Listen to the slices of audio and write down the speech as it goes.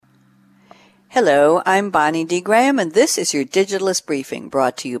Hello, I'm Bonnie D. Graham, and this is your Digitalist Briefing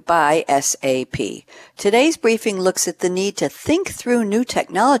brought to you by SAP. Today's briefing looks at the need to think through new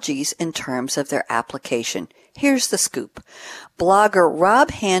technologies in terms of their application. Here's the scoop. Blogger Rob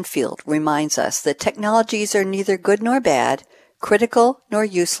Handfield reminds us that technologies are neither good nor bad, critical nor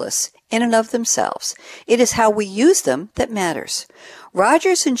useless in and of themselves. It is how we use them that matters.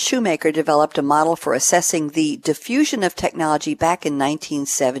 Rogers and Shoemaker developed a model for assessing the diffusion of technology back in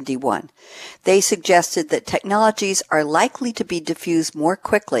 1971. They suggested that technologies are likely to be diffused more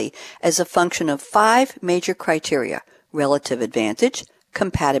quickly as a function of 5 major criteria: relative advantage,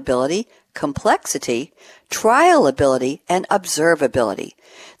 compatibility, complexity, trialability, and observability.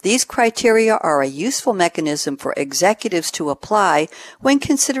 These criteria are a useful mechanism for executives to apply when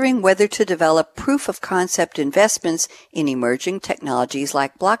considering whether to develop proof-of-concept investments in emerging technologies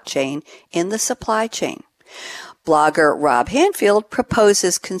like blockchain in the supply chain. Blogger Rob Handfield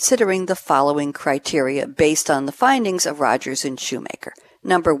proposes considering the following criteria based on the findings of Rogers and Shoemaker.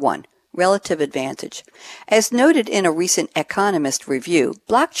 Number 1. Relative advantage. As noted in a recent Economist review,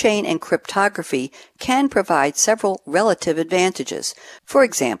 blockchain and cryptography can provide several relative advantages. For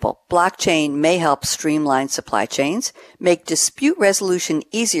example, blockchain may help streamline supply chains, make dispute resolution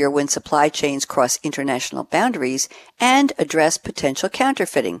easier when supply chains cross international boundaries, and address potential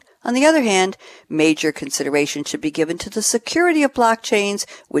counterfeiting. On the other hand, major consideration should be given to the security of blockchains,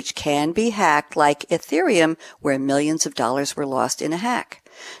 which can be hacked, like Ethereum, where millions of dollars were lost in a hack.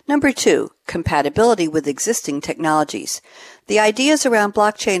 Number 2, compatibility with existing technologies. The ideas around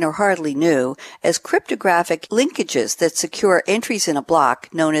blockchain are hardly new, as cryptographic linkages that secure entries in a block,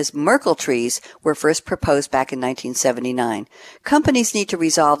 known as Merkle trees, were first proposed back in 1979. Companies need to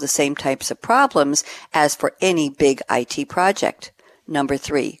resolve the same types of problems as for any big IT project. Number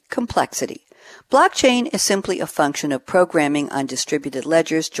 3, complexity. Blockchain is simply a function of programming on distributed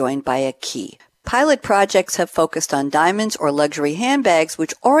ledgers joined by a key. Pilot projects have focused on diamonds or luxury handbags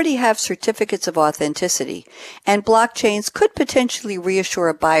which already have certificates of authenticity, and blockchains could potentially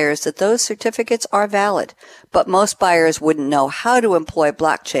reassure buyers that those certificates are valid. But most buyers wouldn't know how to employ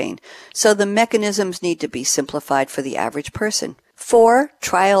blockchain, so the mechanisms need to be simplified for the average person. 4,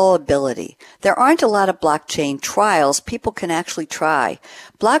 trialability. There aren't a lot of blockchain trials people can actually try.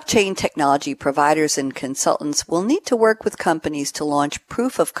 Blockchain technology providers and consultants will need to work with companies to launch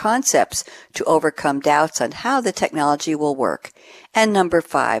proof of concepts to overcome doubts on how the technology will work. And number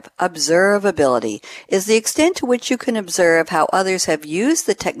 5, observability, is the extent to which you can observe how others have used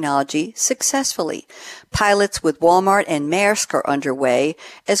the technology successfully. Pilots with Walmart and Maersk are underway,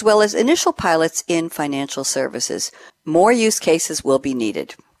 as well as initial pilots in financial services. More use cases will be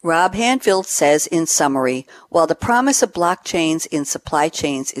needed. Rob Handfield says in summary, while the promise of blockchains in supply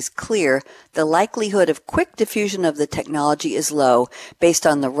chains is clear, the likelihood of quick diffusion of the technology is low based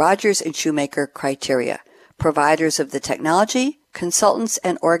on the Rogers and Shoemaker criteria. Providers of the technology, consultants,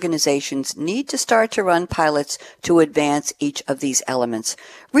 and organizations need to start to run pilots to advance each of these elements.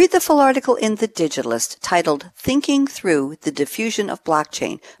 Read the full article in The Digitalist titled Thinking Through the Diffusion of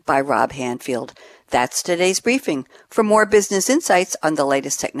Blockchain by Rob Handfield. That's today's briefing. For more business insights on the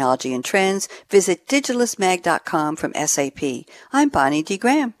latest technology and trends, visit digitalistmag.com from SAP. I'm Bonnie D.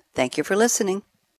 Graham. Thank you for listening.